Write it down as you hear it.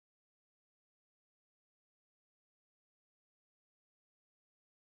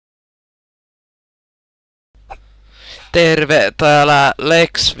Terve, täällä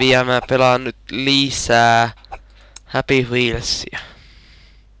lexvi ja mä pelaan nyt lisää happy-wheelsiä.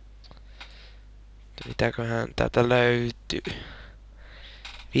 Mitäköhän täältä löytyy?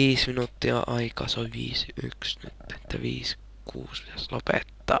 5 minuuttia aikaa, se on 5.1 nyt, että 5.6 pitäisi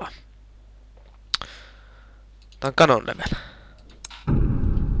lopettaa. Tää on canon level.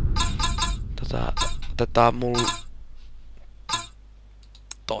 Otetaan mulla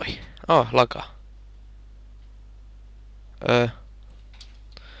toi. Lakaa.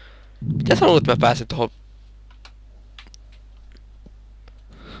 Mitä sä luulet, että mä pääsen tohon?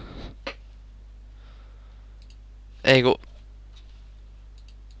 Ei ku...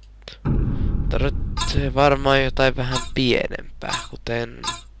 Tarvitsee varmaan jotain vähän pienempää, kuten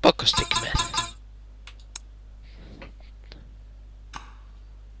Pocostickman.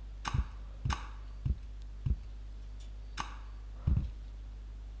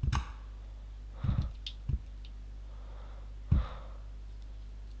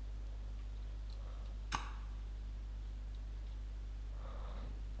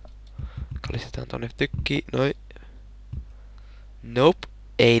 Kallistetaan tonne tykkiin, noin. Nope,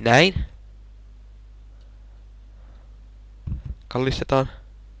 ei näin. Kallistetaan.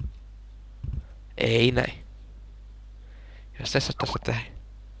 Ei näin. Jos tässä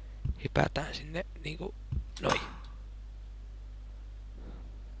hypätään sinne niinku noin.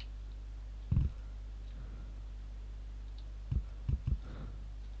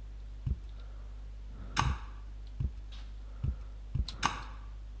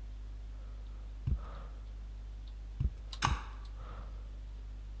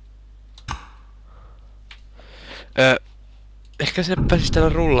 Ehkä se pääsis tällä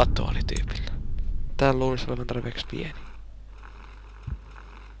rullatuolityypillä. Tää luulisi olevan tarpeeksi pieni.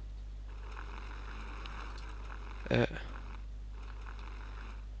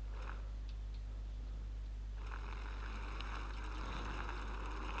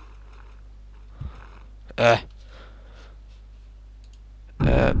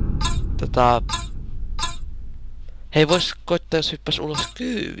 Hei, vois koittaa, jos hyppäs ulos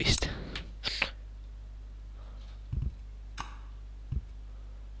kyyvistä.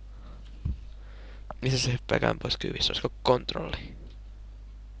 Missä se hyppääkään pois kyyvissä? Olisiko kontrolli?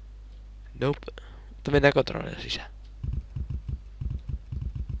 Nope. Mutta mennään kontrollilla sisään.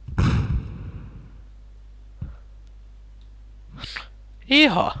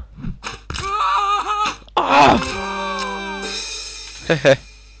 Iha! Hehe.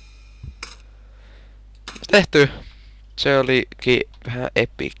 Tehty. Se olikin vähän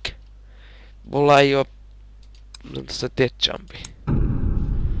epic. Mulla ei oo... tässä dead jumpi.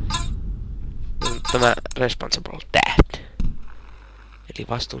 Tämä responsible dad. Eli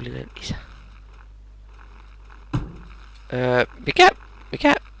vastuullinen isä. Mitä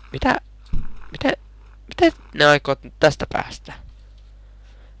ne aikoot nyt tästä päästä?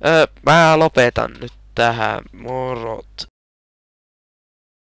 Mä lopetan nyt tähän. Morot.